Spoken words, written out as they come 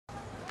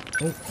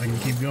Oh, I can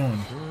keep going.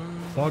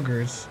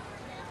 Buggers.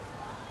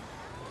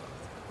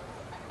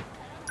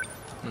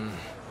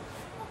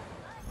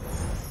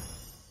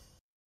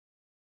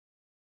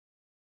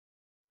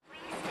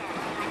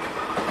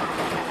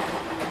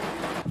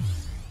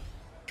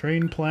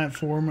 Train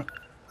platform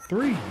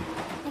 3.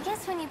 I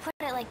guess when you put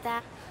it like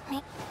that,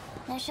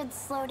 I should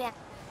slow down.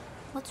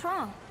 What's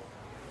wrong?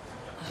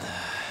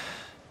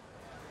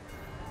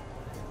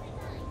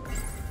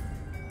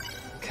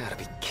 Gotta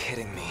be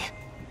kidding me.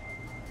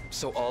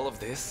 So all of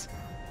this?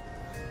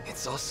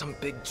 It's all some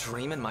big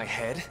dream in my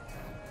head?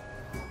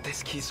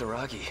 This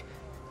Kisaragi,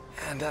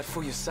 and that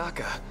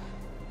Fuyusaka,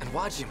 and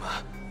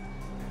Wajima.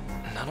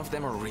 None of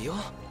them are real?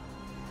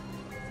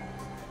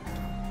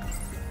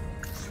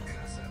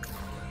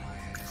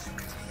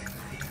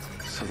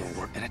 So the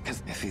word, and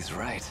if he's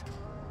right,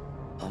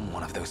 I'm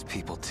one of those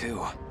people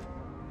too.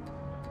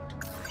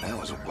 That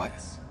was what?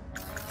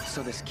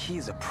 So this key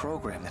is a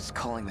program that's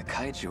calling the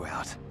kaiju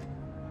out.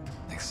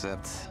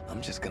 Except,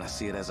 I'm just gonna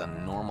see it as a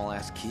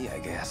normal-ass key, I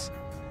guess.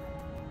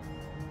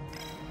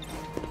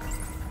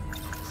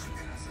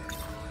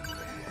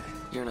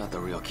 You're not the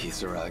real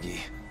Kisaragi.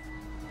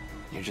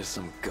 You're just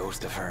some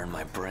ghost of her in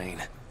my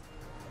brain.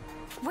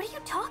 What are you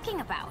talking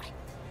about?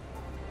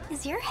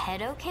 Is your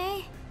head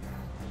okay?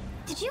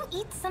 Did you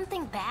eat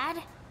something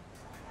bad?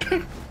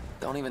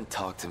 Don't even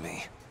talk to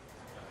me.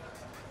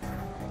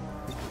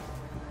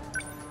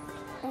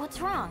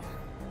 What's wrong?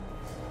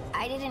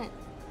 I didn't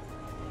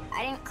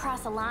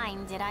cross a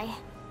line, did I?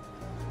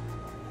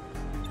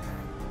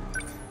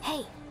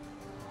 Hey,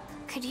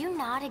 could you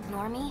not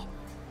ignore me?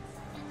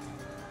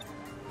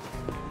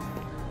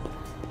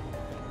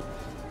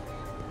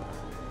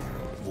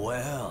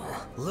 Well,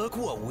 look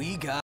what we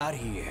got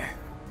here.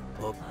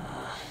 Oh.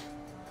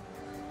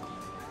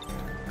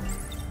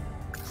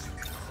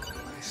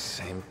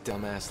 Same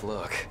dumbass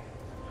look.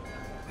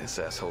 This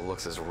asshole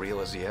looks as real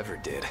as he ever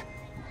did.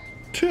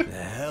 The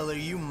hell are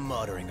you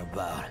muttering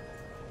about?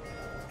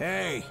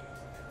 Hey!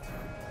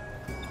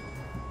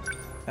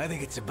 I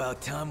think it's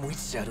about time we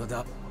settled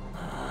up.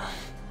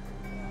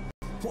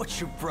 What's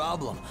your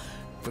problem?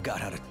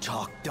 Forgot how to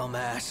talk,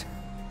 dumbass?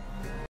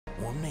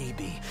 Or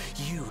maybe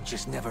you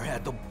just never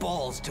had the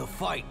balls to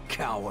fight,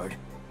 coward.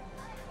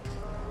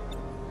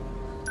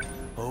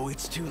 Oh,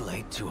 it's too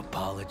late to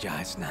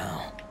apologize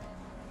now.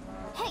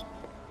 Hey!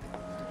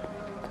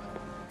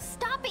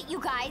 Stop it, you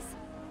guys!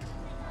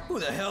 Who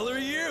the hell are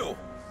you?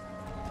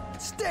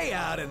 Stay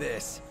out of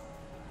this!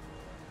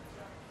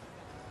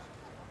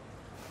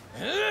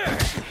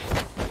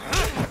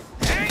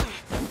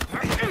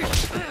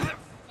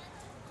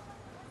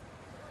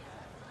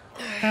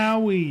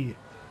 Howie.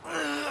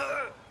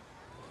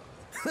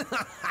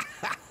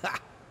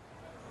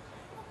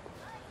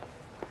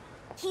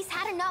 He's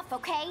had enough,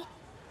 okay?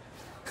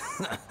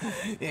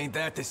 Ain't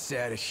that the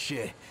saddest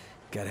shit?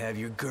 Gotta have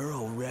your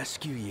girl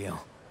rescue you.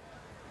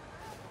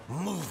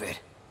 Move it.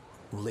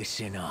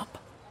 Listen up.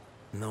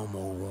 No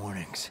more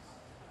warnings.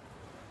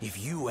 If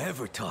you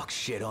ever talk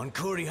shit on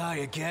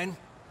Kurihai again,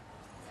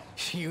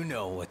 you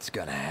know what's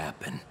gonna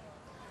happen.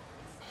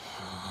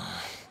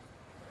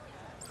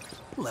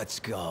 Let's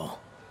go.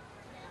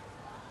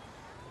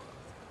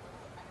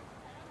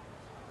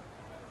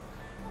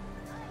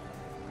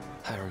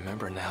 I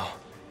remember now.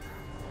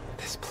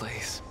 This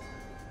place.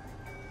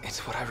 It's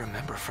what I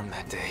remember from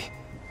that day.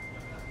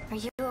 Are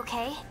you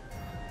okay?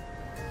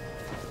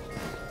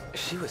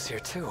 She was here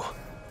too.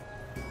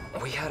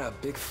 We had a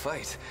big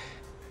fight.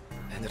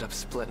 Ended up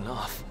splitting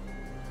off.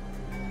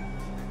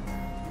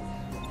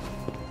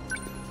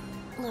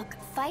 Look,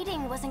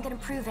 fighting wasn't gonna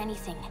prove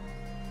anything.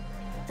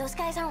 Those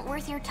guys aren't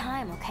worth your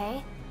time,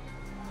 okay?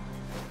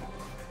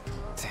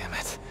 Damn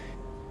it.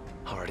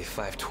 Already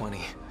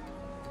 5:20.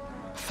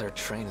 Third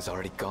train is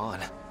already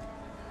gone.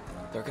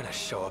 They're gonna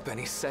show up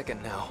any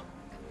second now.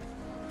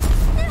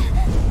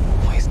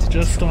 Wasted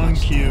Just on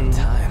cue.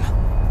 Time.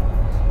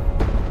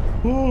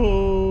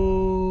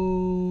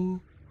 Whoa.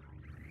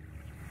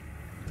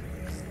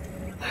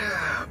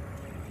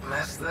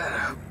 Messed that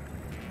up.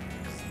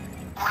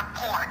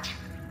 Report.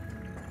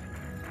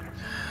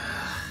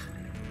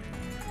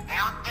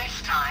 Not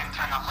this time,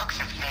 from the looks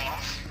of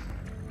things.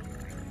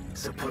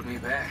 So put me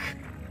back.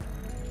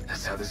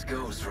 That's how this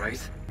goes, right?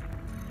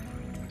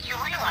 You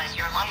realize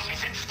your life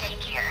is at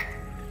stake here.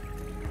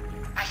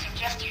 I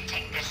suggest you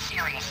take this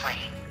seriously.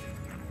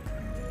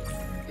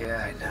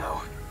 Yeah, I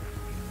know.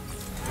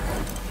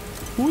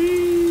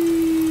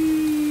 Whee!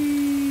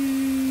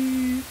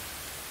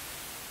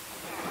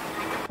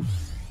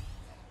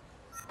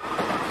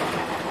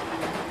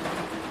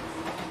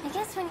 I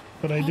guess when...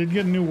 But I did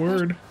get a new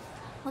word.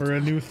 Or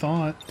a new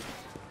thought.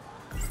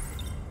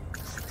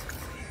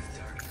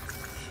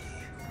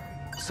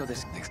 So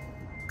this...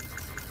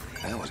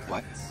 That was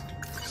what?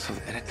 So,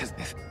 and it...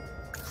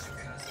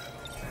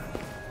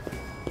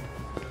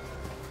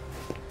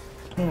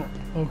 Oh,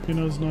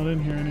 Okino's not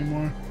in here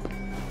anymore.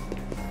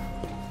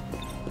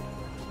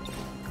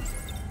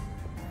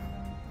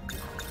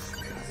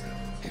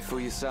 Hey,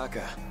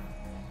 Fuyusaka.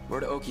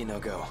 Where'd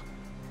Okino go?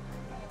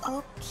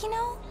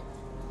 Okino?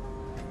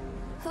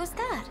 Who Who's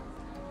that?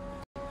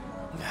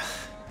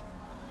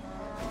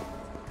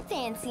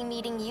 Fancy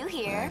meeting you I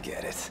here.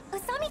 get it.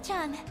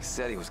 Usami-chan. He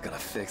said he was gonna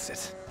fix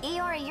it.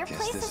 Iori, your Guess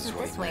place this is isn't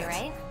what this he way, meant.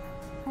 right?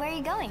 Where are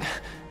you going?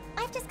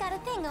 I've just got a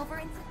thing over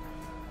in...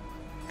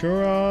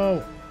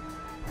 Girl.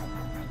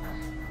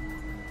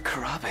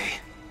 Karabe.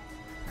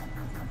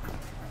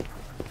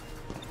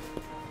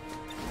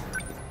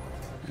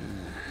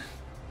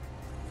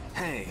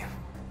 Hey,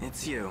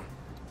 it's you.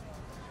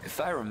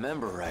 If I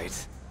remember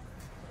right,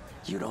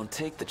 you don't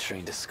take the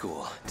train to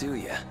school, do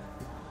ya?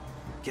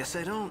 Guess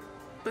I don't,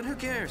 but who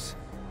cares?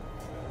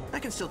 I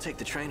can still take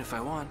the train if I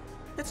want.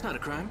 It's not a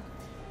crime.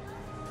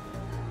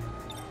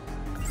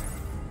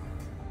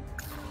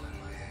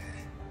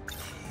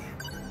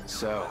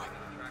 So,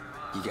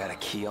 you got a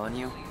key on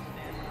you?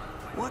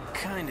 What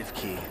kind of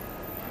key?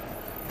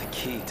 The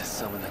key to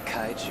summon the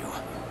kaiju.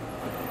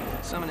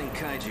 Summoning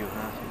kaiju,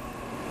 huh?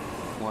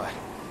 What?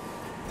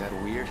 That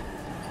weird?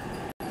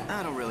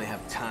 I don't really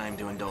have time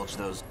to indulge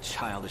those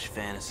childish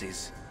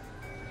fantasies.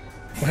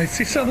 Why does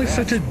he sound like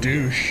such a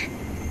douche?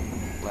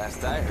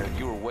 Last I heard,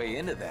 you were way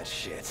into that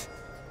shit.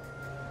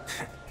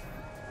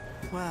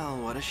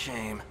 Well, what a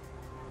shame.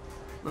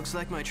 Looks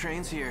like my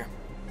train's here.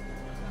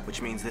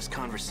 Which means this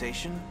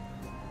conversation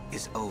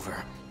is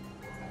over.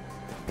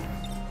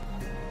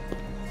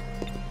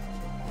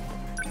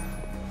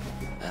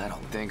 I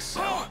don't think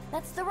so.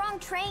 That's the wrong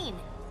train.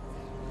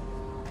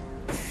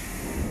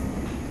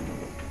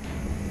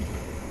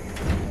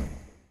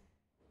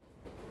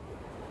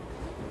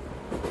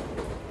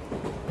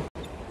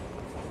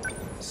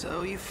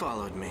 So you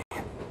followed me.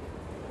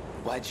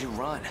 Why'd you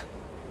run?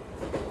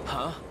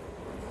 Huh?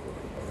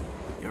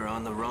 You're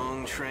on the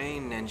wrong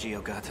train,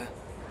 Nenji Ogata.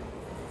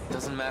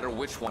 Doesn't matter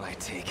which one I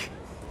take.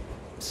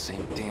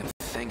 Same damn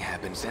thing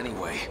happens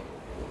anyway.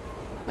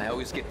 I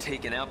always get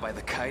taken out by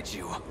the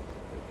kaiju.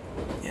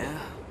 Yeah,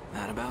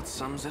 that about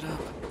sums it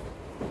up.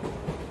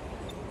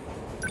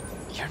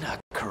 You're not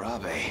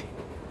Karabe.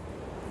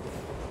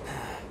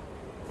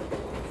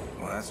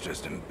 Well, that's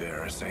just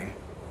embarrassing.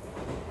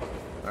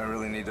 I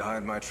really need to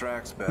hide my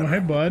tracks better. Oh, hey,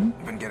 bud.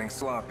 I've been getting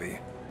sloppy.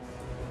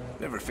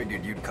 Never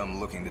figured you'd come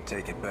looking to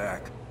take it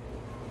back.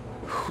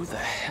 Who the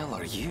hell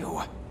are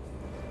you?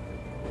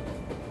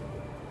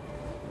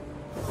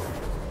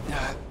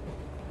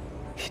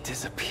 He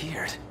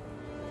disappeared.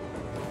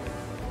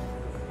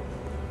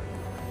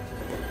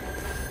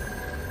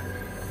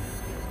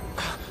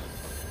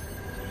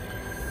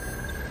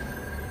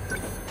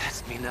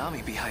 That's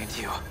Minami behind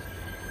you.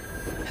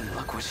 And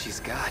look what she's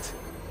got.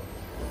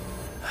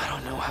 I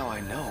don't know how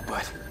I know,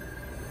 but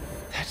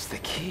that's the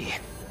key.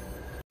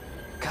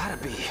 Gotta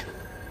be.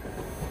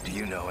 Do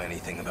you know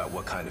anything about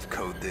what kind of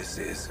code this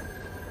is?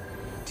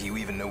 Do you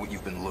even know what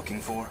you've been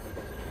looking for?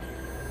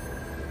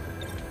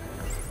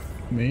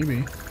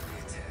 Maybe.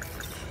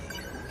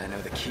 I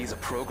know the key's a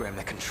program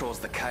that controls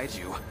the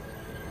kaiju.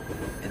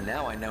 And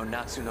now I know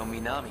Natsuno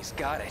Minami's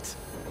got it.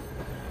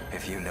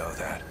 If you know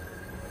that,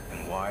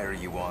 then why are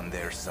you on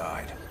their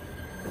side?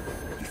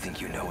 You think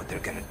you know what they're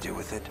gonna do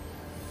with it?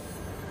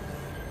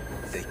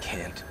 They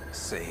can't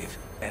save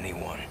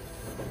anyone.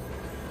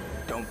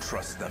 Don't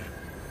trust them.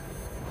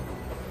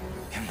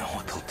 You know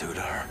what they'll do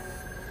to her.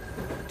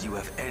 Do you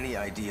have any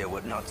idea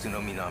what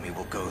Natsuno Minami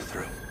will go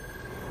through?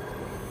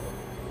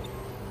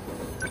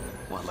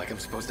 What, like I'm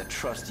supposed to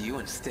trust you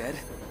instead?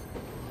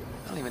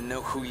 I don't even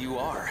know who you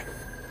are.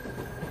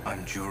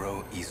 I'm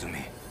Juro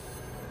Izumi.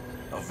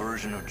 A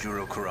version of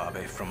Juro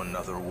Kurabe from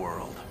another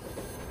world.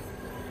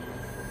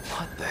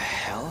 What the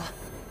hell?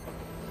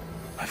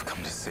 I've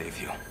come to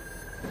save you.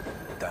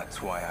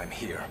 That's why I'm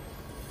here.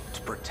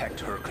 To protect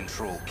her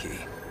control key.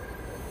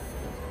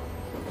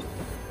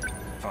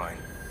 Fine.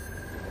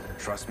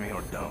 Trust me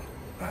or don't.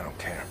 I don't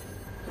care.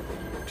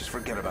 Just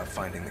forget about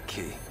finding the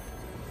key.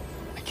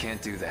 I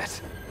can't do that.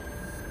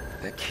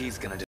 That key's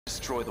gonna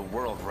destroy the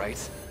world,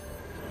 right?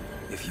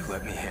 If you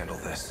let me handle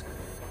this,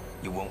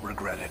 you won't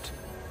regret it.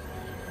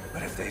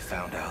 But if they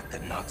found out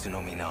that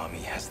Natsuno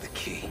Minami has the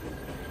key,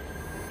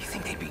 you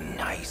think they'd be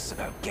nice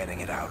about getting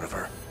it out of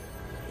her?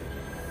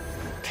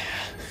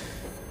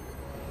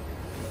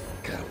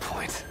 Got a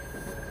point.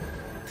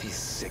 These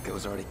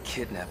sickos already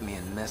kidnapped me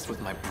and messed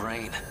with my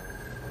brain.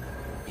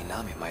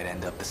 Minami might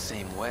end up the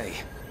same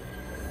way.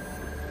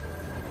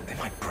 They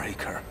might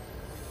break her.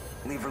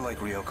 Leave her like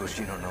Ryoko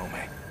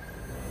Shinonome.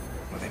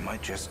 Or they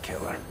might just kill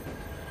her.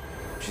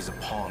 She's a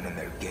pawn in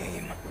their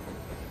game.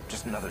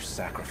 Just another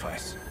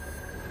sacrifice.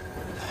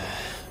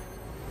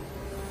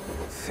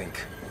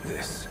 Think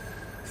this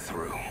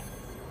through.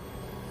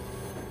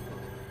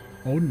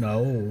 Oh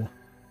no.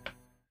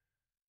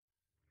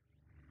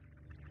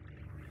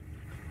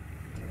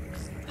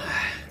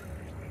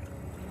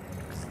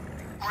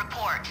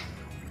 Report.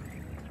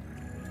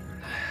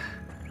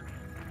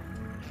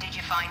 Did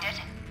you find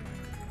it?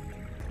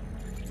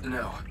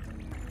 No.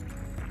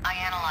 I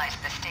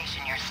analyzed the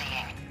station you're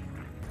seeing.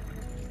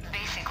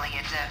 Basically,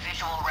 it's a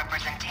visual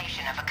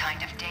representation of a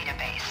kind of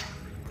database.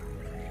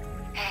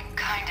 It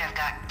kind of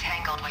got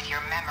tangled with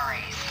your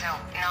memories, so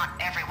not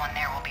everyone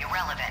there will be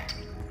relevant.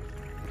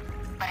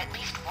 but at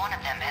least one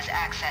of them has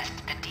accessed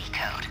the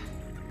decode.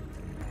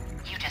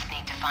 You just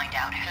need to find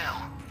out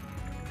who.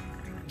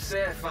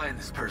 Say I find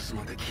this person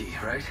with the key,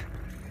 right?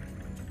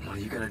 What are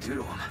you gonna do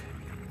to him?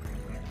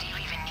 Do you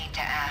even need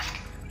to ask?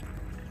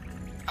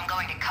 I'm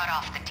going to cut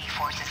off the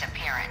D-Force's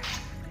appearance.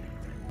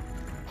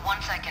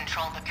 Once I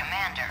control the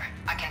commander,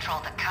 I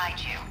control the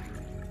kaiju.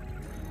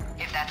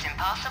 If that's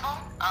impossible,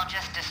 I'll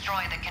just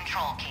destroy the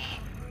control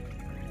key.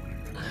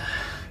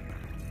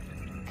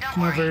 Don't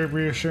Not very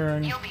worry.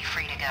 reassuring. You'll be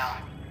free to go.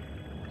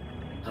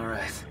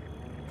 Alright.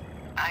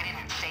 I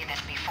didn't say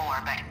this before,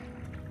 but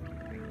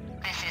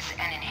this is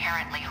an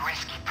inherently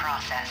risky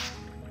process.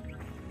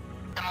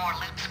 The more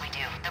loops we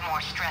do, the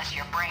more stress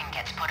your brain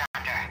gets put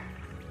under.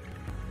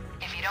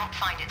 If you don't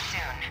find it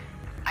soon,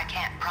 I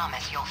can't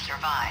promise you'll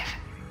survive.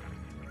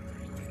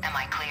 Am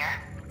I clear?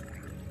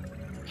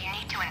 You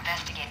need to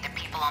investigate the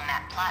people on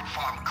that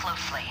platform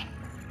closely.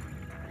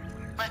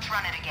 Let's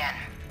run it again.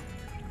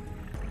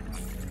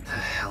 The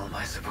hell am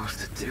I supposed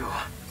to do?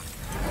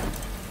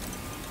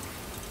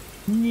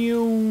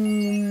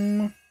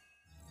 Nyum.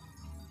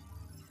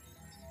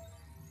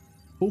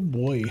 Oh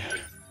boy.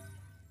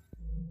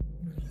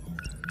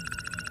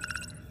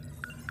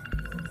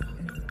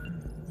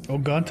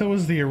 Ogata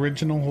was the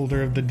original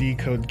holder of the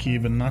decode key,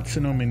 but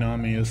Natsuno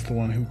Minami is the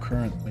one who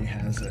currently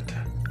has it.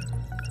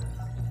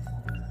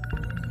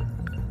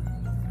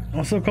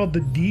 Also called the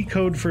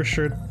decode for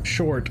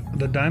short,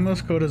 the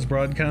Daimos code is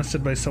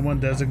broadcasted by someone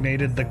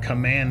designated the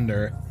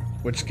Commander,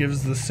 which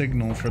gives the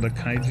signal for the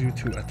kaiju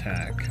to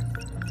attack.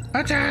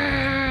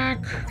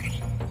 Attack!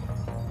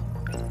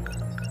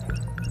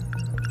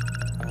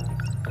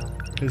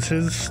 Is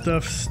his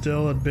stuff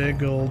still a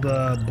big old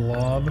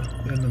blob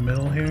in the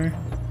middle here?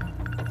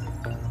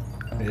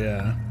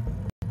 Yeah.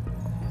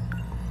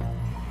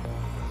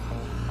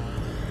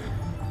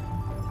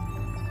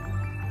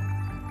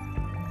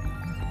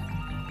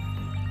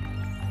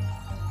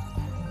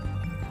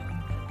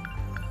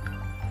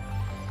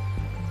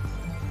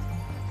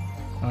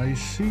 I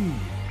see.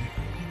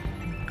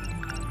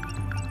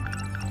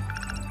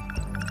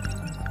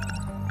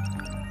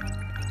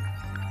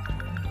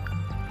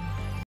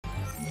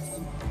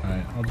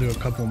 Alright, I'll do a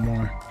couple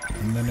more,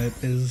 and then it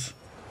is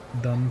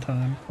done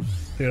time.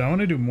 Dude, I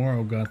want to do more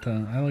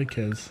Ogata. I like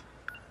his.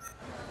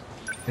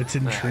 It's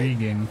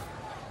intriguing.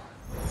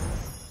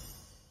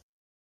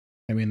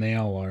 I mean, they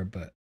all are,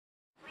 but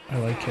I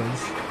like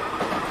his.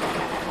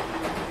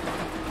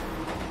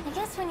 I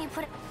guess when you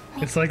put it...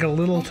 It's like a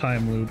little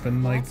time loop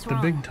and like What's the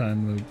wrong? big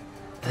time loop.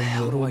 The Or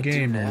hell the do little I do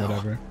game or now?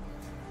 whatever.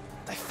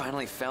 I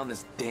finally found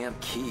this damn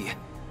key.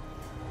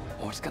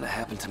 What's gonna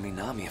happen to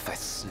Minami if I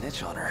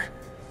snitch on her?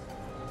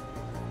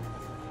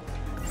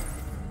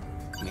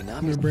 Your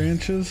Minami's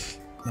branches?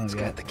 Not got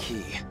yet. the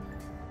key.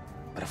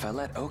 But if I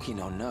let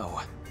Okino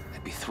know,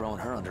 I'd be throwing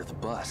her under the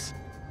bus.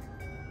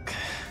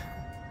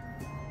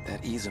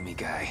 That Izumi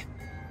guy.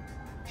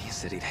 He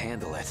said he'd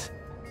handle it.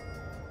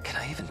 Can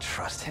I even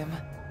trust him?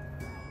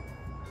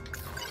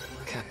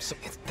 Okay, so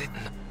it's...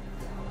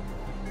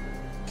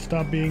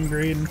 Stop being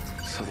greedy.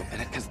 So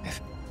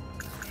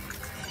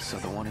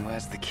the one who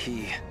has the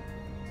key,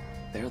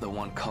 they're the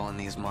one calling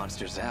these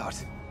monsters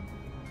out.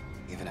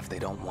 Even if they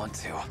don't want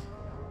to.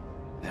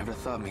 Never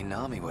thought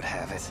Minami would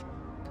have it.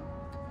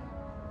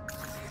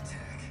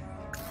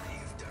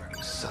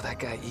 So that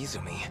guy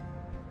Izumi,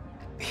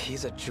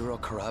 he's a Juro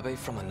Karabe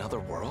from another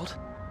world?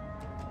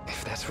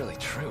 If that's really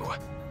true,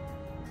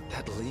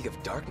 that League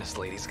of Darkness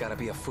lady's gotta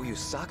be a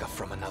Fuyusaka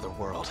from another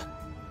world.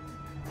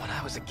 When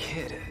I was a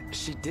kid,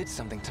 she did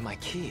something to my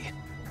key.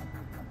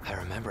 I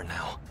remember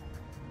now.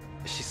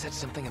 She said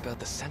something about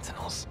the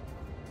Sentinels.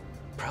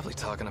 Probably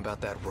talking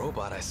about that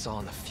robot I saw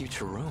in the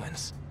future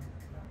ruins.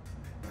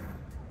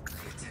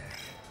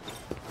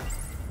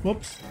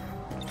 Whoops.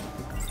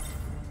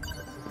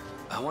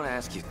 I want to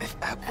ask you if...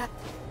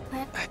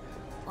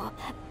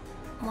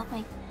 What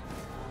my...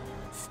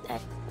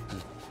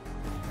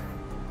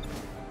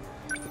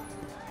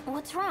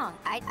 What's wrong?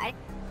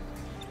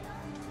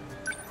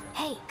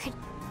 Hey, could...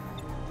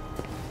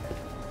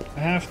 I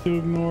have to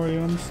ignore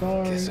you, I'm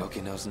sorry. Guess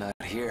Okino's not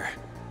here.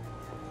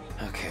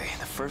 Okay,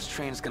 the first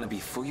train's gonna be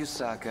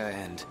Fuyusaka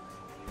and...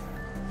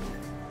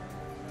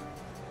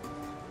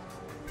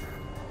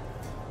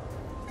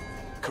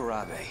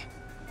 Karabe.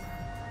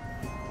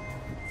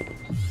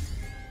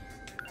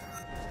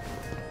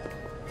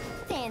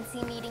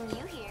 Fancy meeting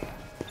you here.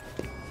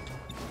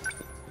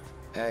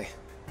 Hey.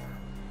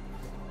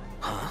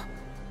 Huh?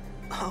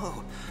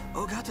 Oh,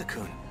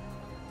 Ogata-kun.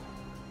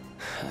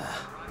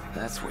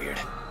 That's weird.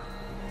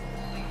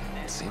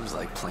 Seems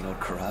like plain old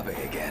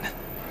Karabe again.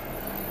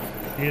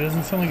 He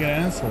doesn't sound like an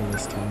asshole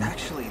this time.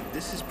 Actually,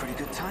 this is pretty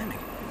good timing.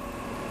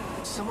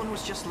 Someone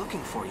was just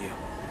looking for you.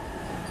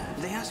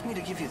 They asked me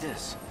to give you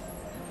this.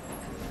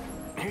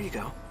 Here you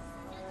go.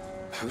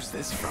 Who's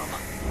this from?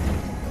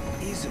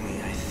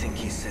 Izumi, I think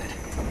he said.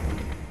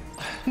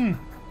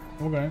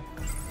 Okay.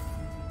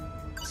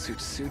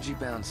 Tsutsuji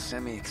bound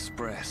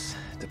semi-express,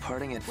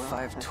 departing at Well,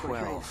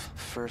 5:12,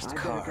 first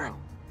car.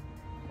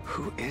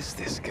 Who is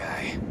this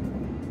guy?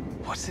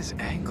 What's his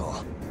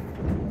angle?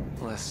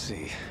 Let's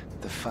see.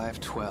 The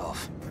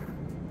 512.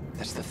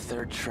 That's the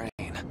third train.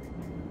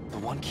 The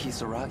one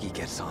Kisaragi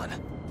gets on.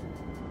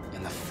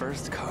 And the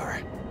first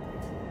car.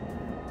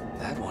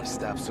 That one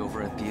stops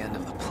over at the end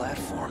of the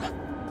platform.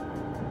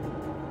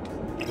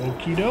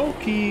 Okie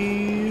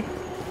dokie.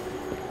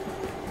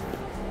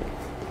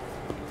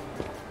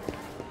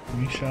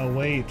 We shall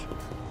wait.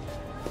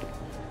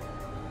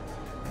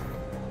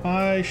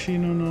 Hi,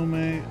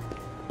 Shinonome.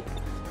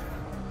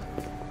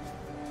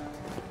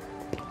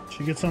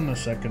 She gets on the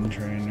second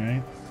train,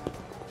 right?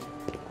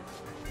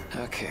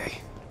 Okay.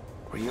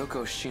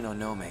 Ryoko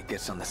Shinonome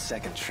gets on the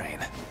second train.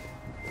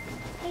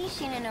 Hey,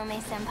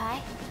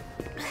 Shinonome-senpai.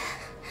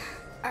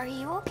 Are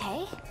you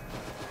okay?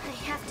 I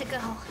have to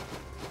go.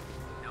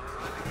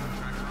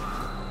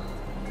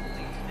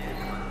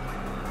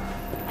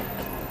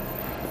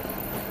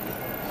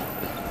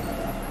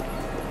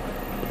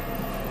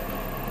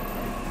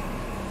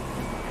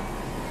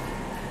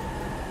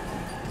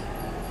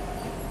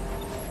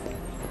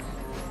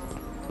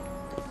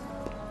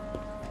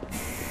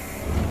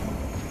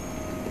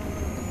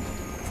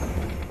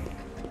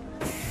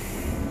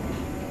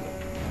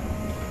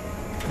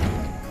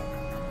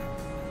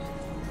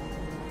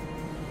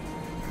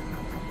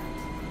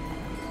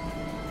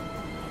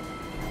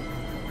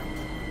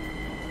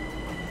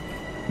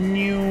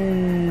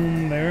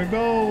 There it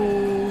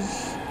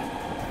goes.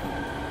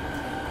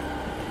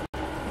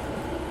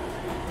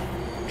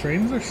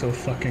 Trains are so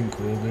fucking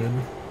cool, dude.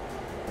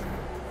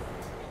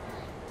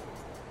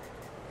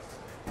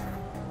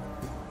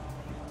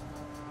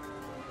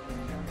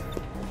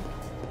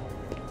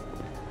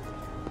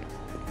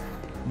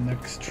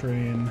 Next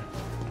train.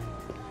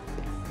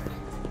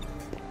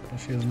 Oh,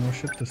 she has more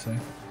shit to say.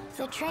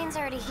 The train's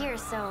already here,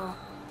 so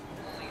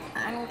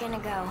I'm gonna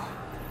go.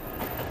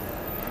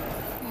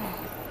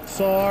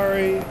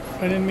 Sorry,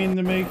 I didn't mean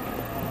to make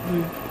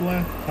you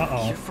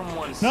laugh. You're from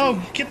 1C.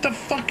 No, get the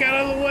fuck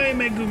out of the way,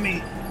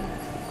 Megumi.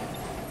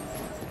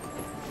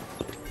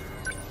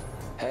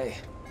 Hey,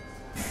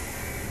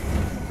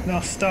 No,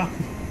 stop.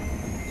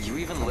 you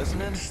even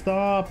listening?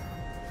 Stop.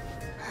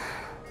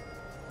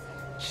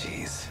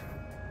 Jeez.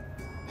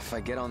 If I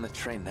get on the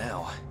train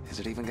now, is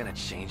it even gonna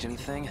change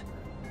anything?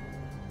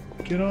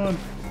 Get on.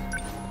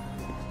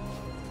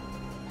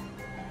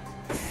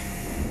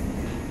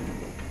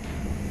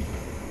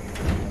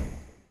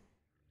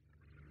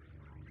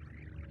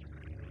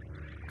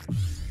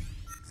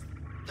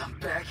 I'm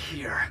back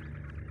here.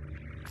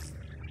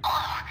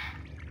 Oh,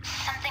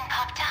 something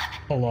popped up.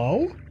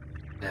 Hello?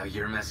 Now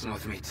you're messing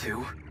with me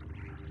too?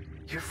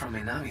 You're from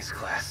Minami's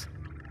class.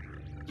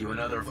 You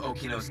another of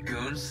Okino's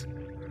goons?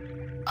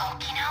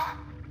 Okino?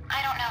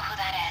 I don't know who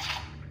that is.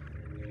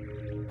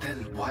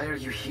 Then why are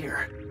you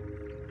here?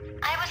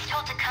 I was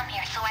told to come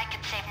here so I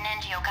could save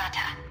Nenji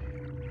Ogata.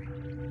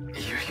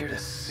 You're here to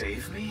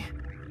save me?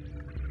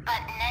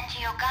 But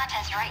Nenji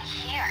Ogata's right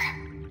here.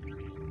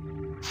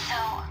 So,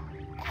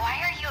 why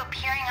are you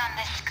appearing on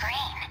this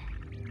screen?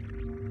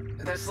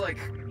 That's like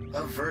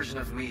a version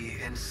of me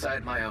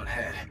inside my own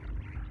head.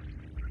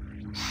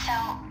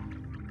 So,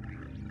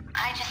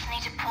 I just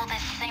need to pull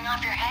this thing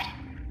off your head?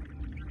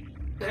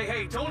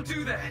 Hey, don't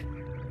do that!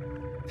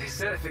 They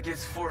said if it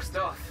gets forced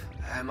off,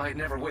 I might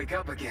never wake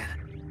up again.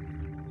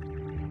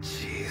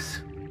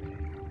 Jeez.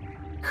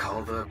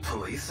 Call the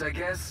police, I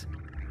guess?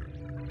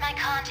 My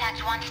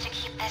contact wants to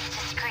keep this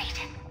discreet.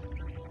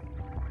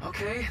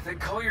 Okay, then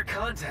call your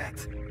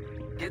contact.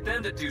 Get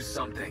them to do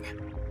something.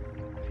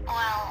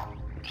 Well,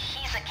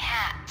 he's a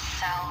cat,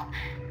 so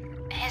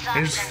his Is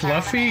options are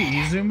Fluffy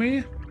limited.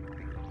 Izumi?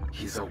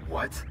 He's a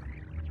what?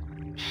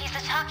 He's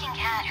a talking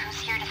cat who's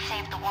here to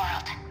save the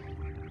world.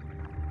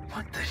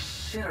 What the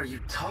shit are you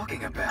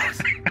talking about?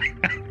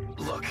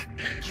 Look,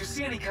 do you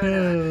see any kind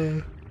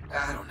of,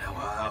 I don't know,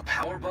 a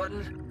power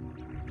button?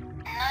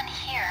 None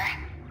here.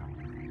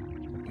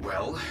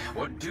 Well,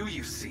 what do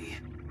you see?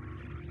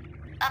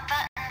 A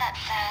button that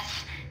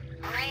says,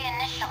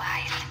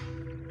 reinitialize.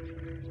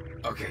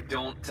 Okay,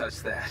 don't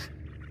touch that.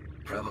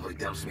 Probably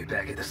dumps me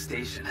back at the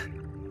station.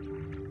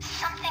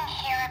 Something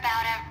here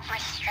about a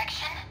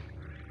restriction?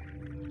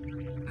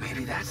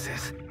 Maybe that's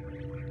it.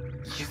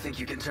 You think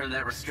you can turn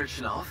that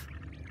restriction off?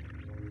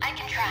 I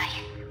can try.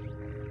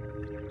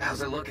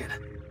 How's it looking?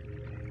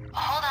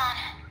 Hold on,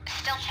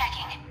 still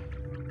checking.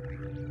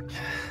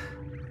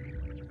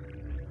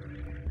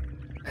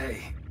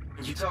 Hey,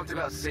 you talked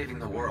about saving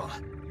the world.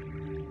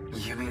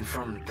 You mean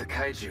from the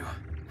kaiju,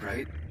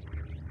 right?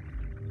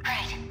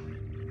 Right.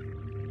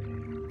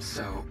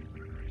 So,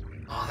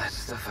 all that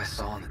stuff I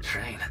saw on the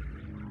train,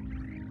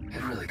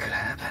 it really could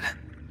happen.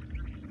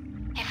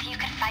 If you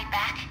could fight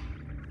back,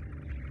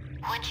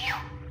 would you?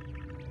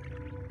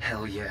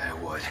 Hell yeah, I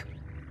would.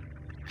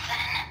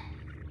 Then,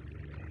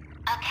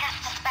 I'll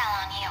cast a spell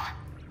on you.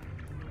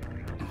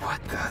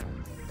 What the?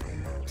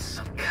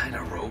 Some kind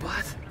of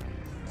robot?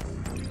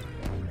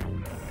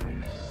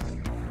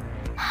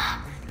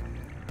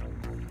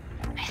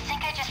 I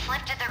think I just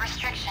lifted the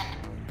restriction.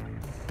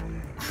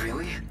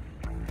 Really?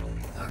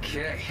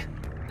 Okay,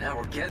 now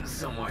we're getting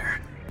somewhere.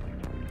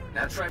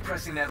 Now try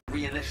pressing that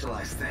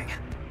reinitialize thing.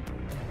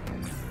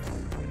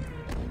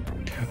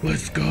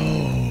 Let's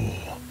go.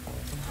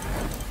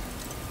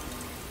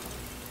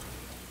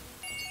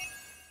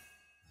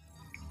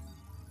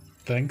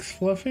 Thanks,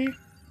 Fluffy.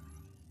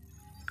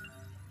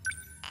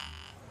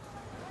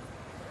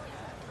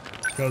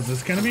 So is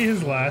this gonna be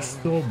his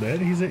last little bit?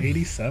 He's at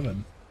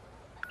 87.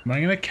 Am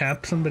I gonna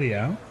cap somebody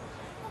out?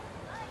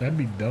 That'd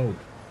be dope.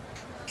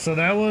 So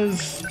that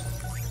was...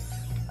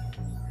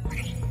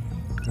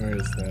 Where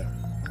is that?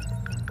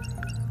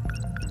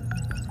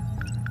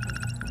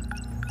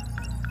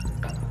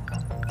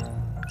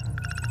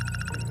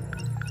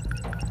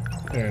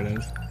 There it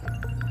is.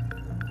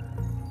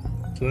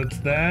 So it's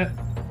that.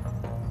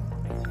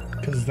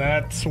 Because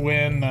that's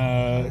when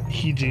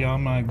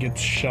Hijiyama gets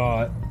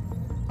shot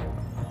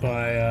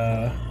by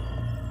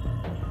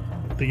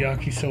the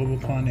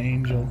Yakisoba-Kon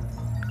angel.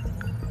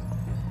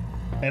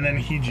 And then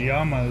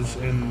Hijiyama's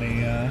in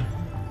the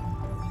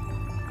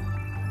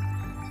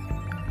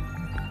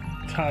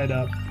tied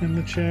up in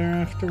the chair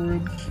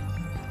afterwards.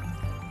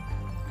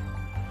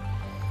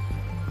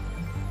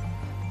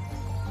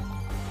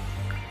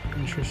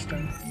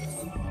 Interesting.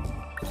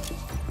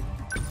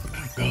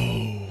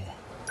 Go.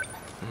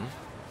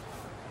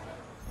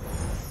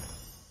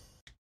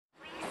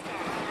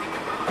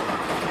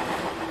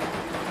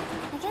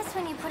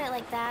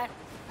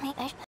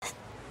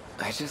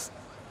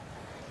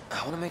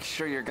 I want to make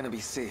sure you're gonna be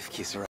safe,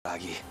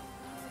 Kisaragi.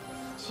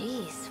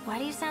 Jeez, why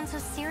do you sound so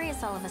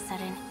serious all of a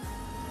sudden?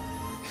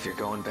 If you're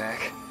going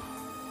back,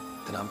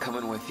 then I'm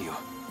coming with you.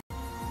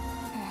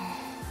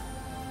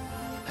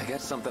 I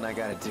got something I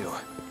gotta do.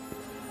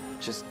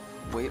 Just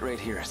wait right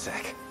here a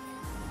sec.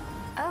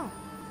 Oh,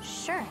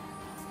 sure.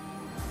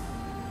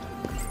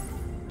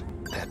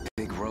 That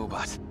big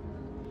robot.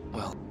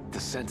 Well, the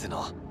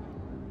Sentinel.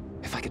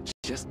 If I could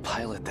just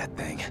pilot that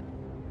thing.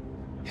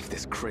 If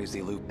this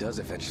crazy loop does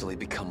eventually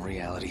become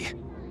reality,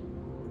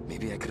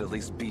 maybe I could at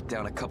least beat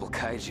down a couple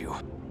kaiju.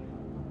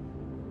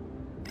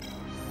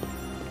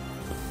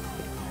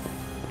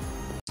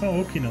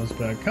 Oh, Okino's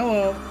back.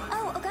 Hello!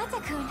 Oh,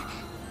 Ogata-kun.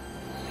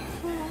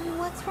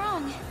 What's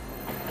wrong?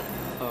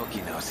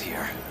 Okino's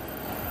here.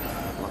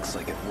 Looks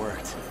like it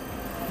worked.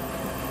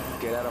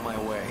 Get out of my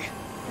way.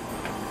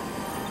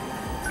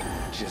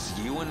 Just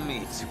you and me,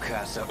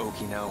 Tsukasa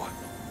Okino.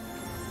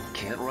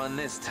 Can't run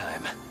this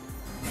time.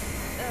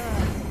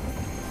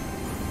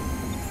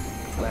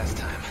 Last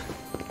time,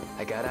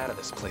 I got out of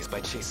this place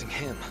by chasing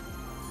him.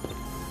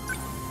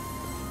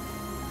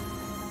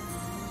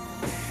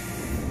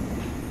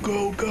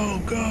 Go, go,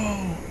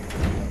 go!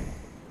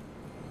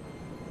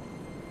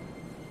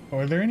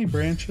 Are there any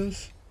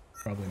branches?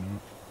 Probably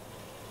not.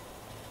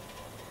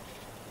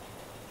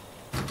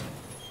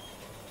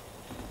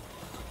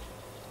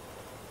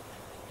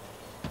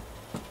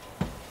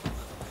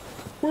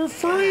 We're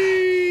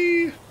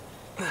free!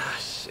 Ah,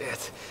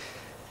 shit.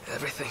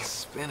 Everything's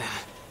spinning.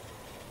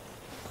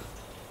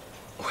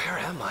 Where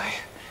am I?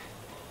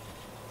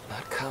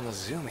 Not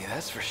Kamazumi,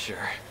 that's for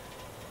sure.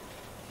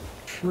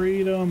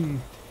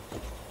 Freedom.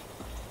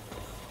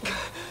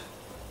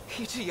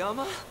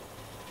 Hijiyama?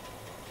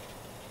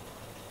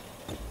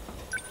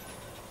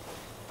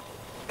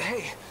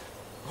 Hey,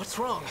 what's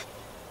wrong?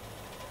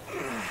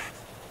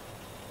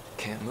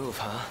 Can't move,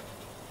 huh?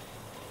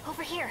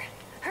 Over here.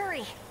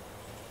 Hurry.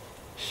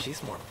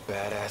 She's more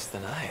badass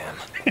than I am.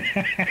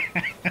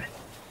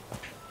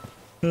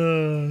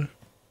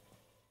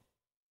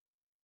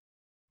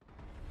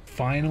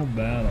 Final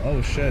battle.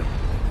 Oh shit.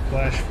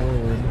 Flash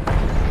forward.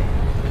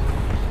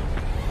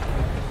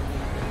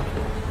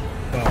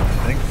 Oh,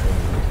 thankful.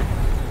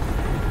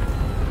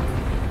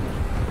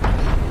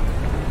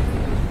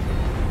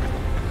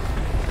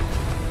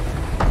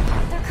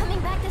 They're coming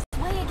back this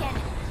way again.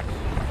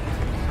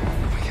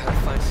 We gotta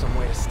find some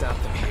way to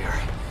stop them here.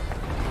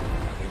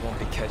 We won't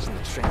be catching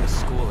the train to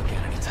school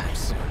again anytime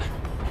soon.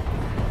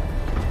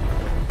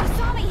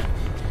 Usami!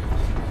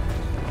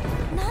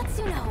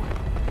 Natsuno!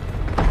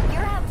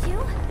 You're out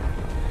too?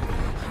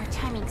 Our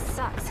timing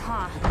sucks,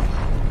 huh?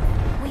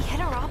 We hit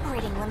our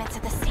operating limits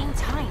at the same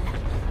time.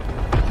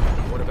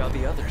 What about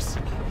the others?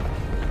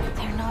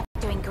 They're not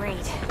doing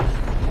great.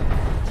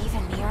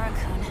 Even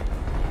Miura-kun.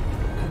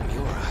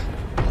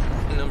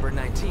 Miura? Number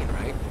 19,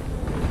 right?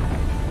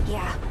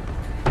 Yeah.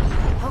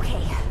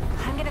 Okay,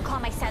 I'm gonna call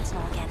my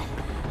Sentinel again.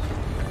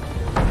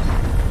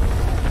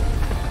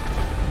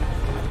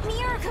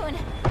 Miura-kun!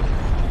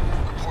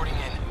 Reporting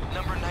in.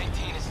 Number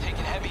 19 has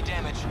taken heavy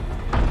damage.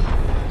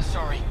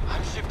 Sorry,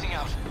 I'm shifting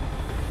out.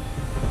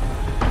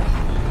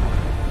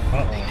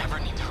 They never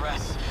need to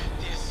rest.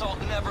 The assault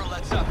never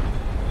lets up.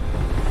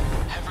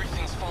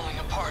 Everything's falling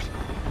apart.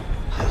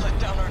 I let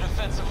down our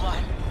defensive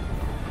line.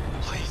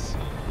 Please.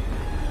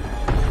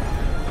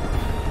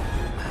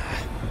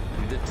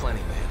 You did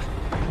plenty, man.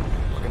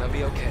 We're gonna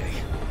be okay.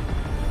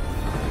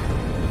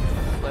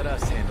 Let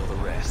us handle the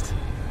rest.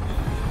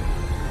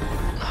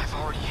 I've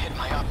already hit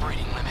my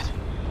operating limit.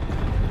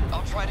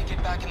 I'll try to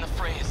get back in the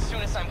fray as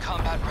soon as I'm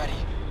combat ready.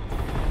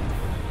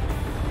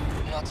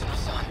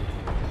 Natsuno-san,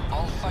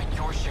 I'll fight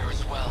your share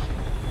as well.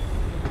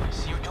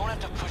 So you don't have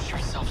to push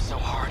yourself so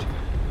hard.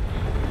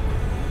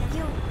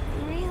 You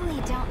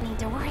really don't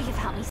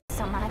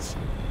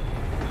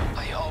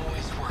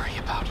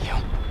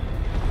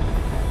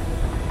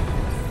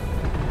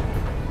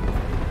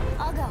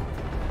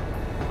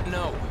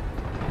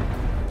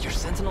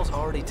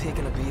already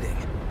taken a beating.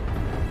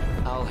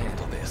 I'll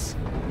handle this.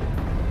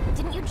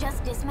 Didn't you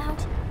just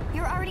dismount?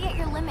 You're already at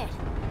your limit.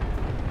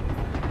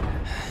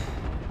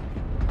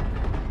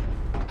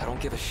 I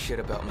don't give a shit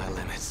about my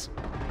limits.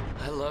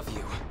 I love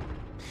you.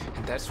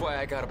 And that's why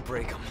I gotta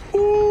break them.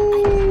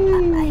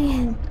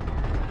 Ooh.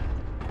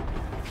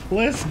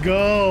 Let's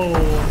go.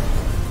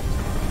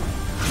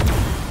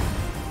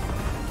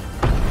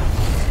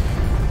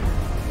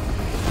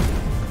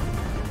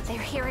 They're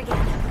here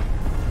again.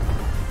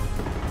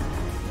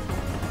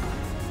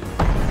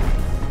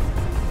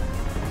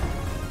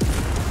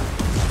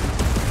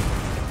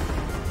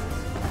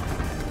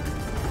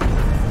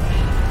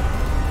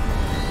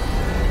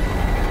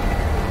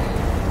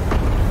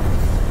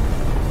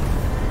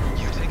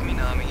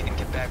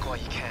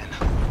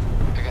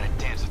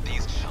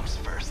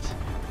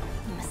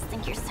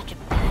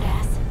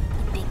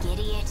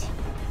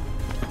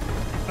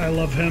 I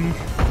love him.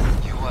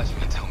 You watch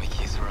me, Tomi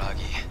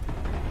Kisaragi.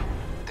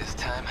 This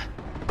time,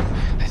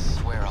 I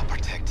swear I'll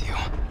protect you.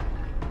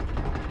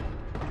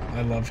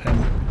 I love him.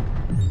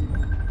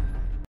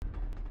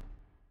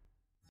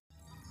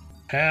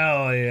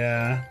 Hell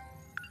yeah.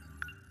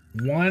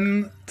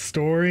 One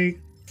story,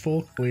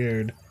 full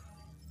cleared.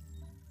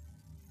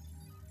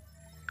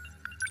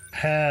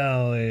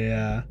 Hell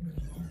yeah.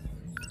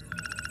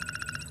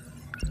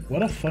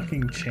 What a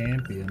fucking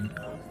champion.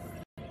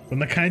 When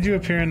the kaiju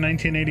appear in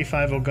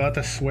 1985,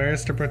 Ogata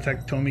swears to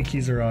protect Tomi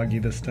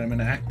Kisaragi this time and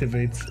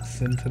activates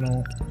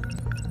Sentinel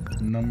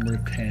number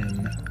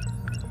 10.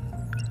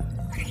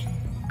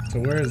 So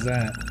where is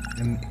that?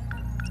 And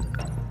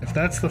if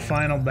that's the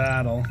final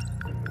battle,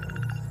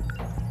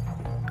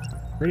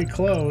 pretty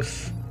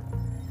close.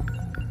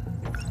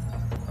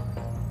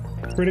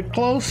 Pretty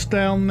close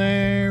down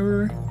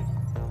there.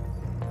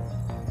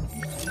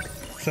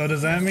 So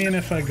does that mean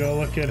if I go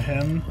look at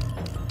him,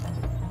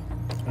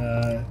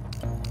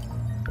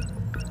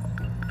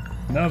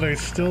 no,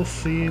 there's still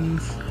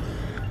scenes.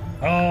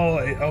 Oh,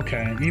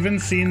 okay. Even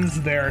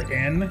scenes they're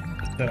in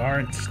that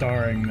aren't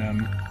starring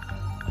them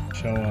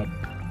show up.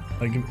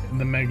 Like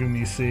the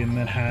Megumi scene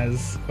that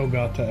has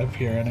Ogata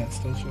appear and it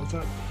still shows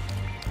up.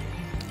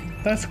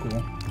 That's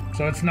cool.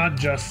 So it's not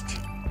just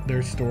their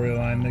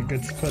storyline that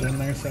gets put in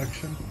their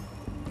section.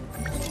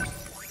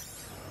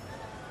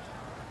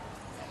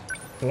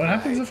 So what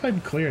happens if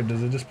I'd cleared?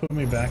 Does it just put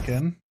me back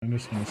in? I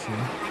just want to see.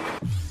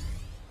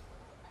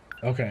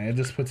 Okay, it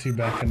just puts you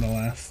back in the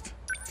last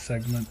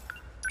segment.